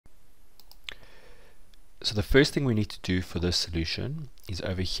So the first thing we need to do for this solution is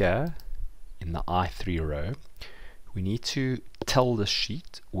over here in the I3 row, we need to tell the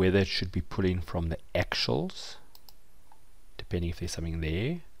sheet whether it should be pulling from the actuals, depending if there's something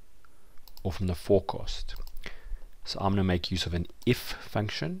there, or from the forecast. So I'm going to make use of an if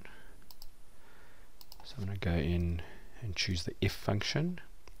function. So I'm going to go in and choose the if function.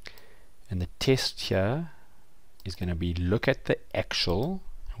 And the test here is going to be look at the actual.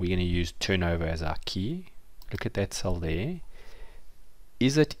 We're going to use turnover as our key. Look at that cell there.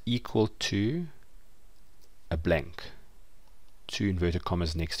 Is it equal to a blank? Two inverted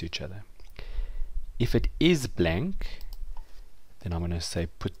commas next to each other. If it is blank, then I'm going to say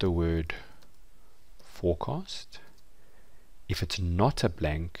put the word forecast. If it's not a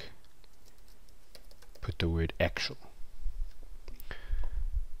blank, put the word actual.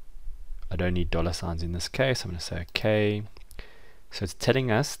 I don't need dollar signs in this case. I'm going to say OK. So it's telling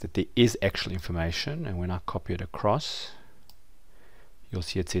us that there is actual information, and when I copy it across, you'll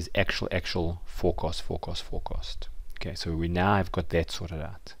see it says actual, forecast. Okay, so we now have got that sorted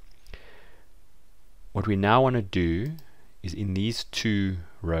out. What we now want to do is in these two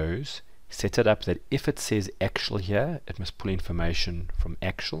rows, set it up that if it says actual here, it must pull information from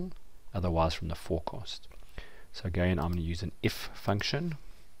actual, otherwise from the forecast. So again, I'm going to use an if function.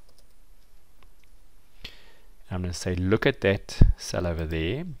 I'm going to say look at that cell over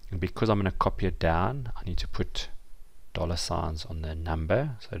there, and because I'm going to copy it down, I need to put dollar signs on the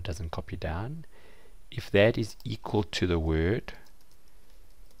number so it doesn't copy down. If that is equal to the word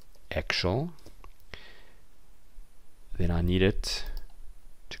actual, then I need it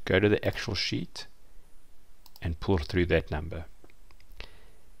to go to the actual sheet and pull through that number.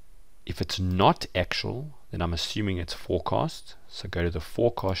 If it's not actual, then I'm assuming it's forecast, so go to the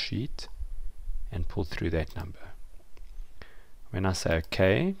forecast sheet and pull through that number. When I say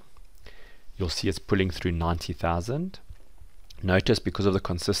OK, you'll see it's pulling through 90,000. Notice because of the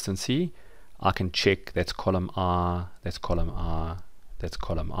consistency, I can check that's column R, that's column R, that's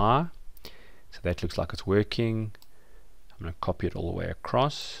column R. So that looks like it's working. I'm going to copy it all the way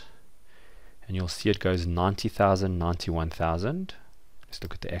across, and you'll see it goes 90,000, 91,000. Let's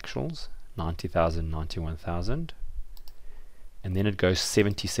look at the actuals. 90,000, 91,000. And then it goes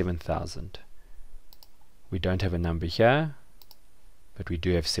 77,000. We don't have a number here, but we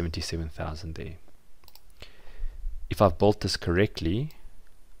do have 77,000 there. If I've built this correctly,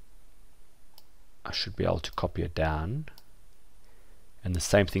 I should be able to copy it down, and the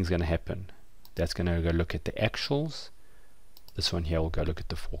same thing's going to happen. That's going to go look at the actuals. This one here will go look at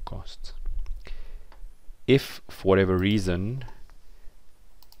the forecasts. If for whatever reason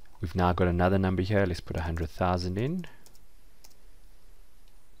we've now got another number here, let's put 100,000 in,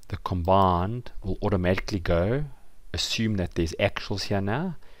 the combined will automatically go assume that there's actuals here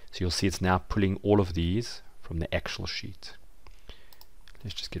now, so you'll see it's now pulling all of these from the actual sheet.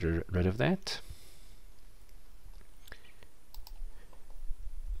 Let's just get rid of that.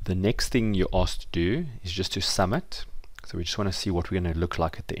 The next thing you're asked to do is just to sum it. So we just want to see what we're going to look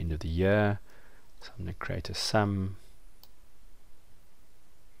like at the end of the year. So I'm going to create a sum,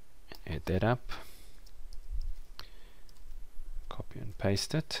 add that up, copy and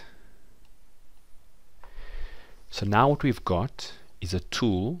paste it. So now what we've got is a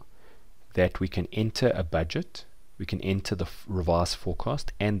tool that we can enter a budget, we can enter the revised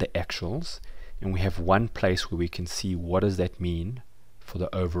forecast and the actuals, and we have one place where we can see what does that mean for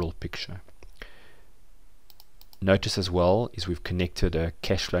the overall picture. Notice as well is we've connected a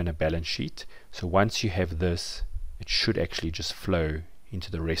cash flow and a balance sheet, so once you have this, it should actually just flow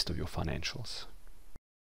into the rest of your financials.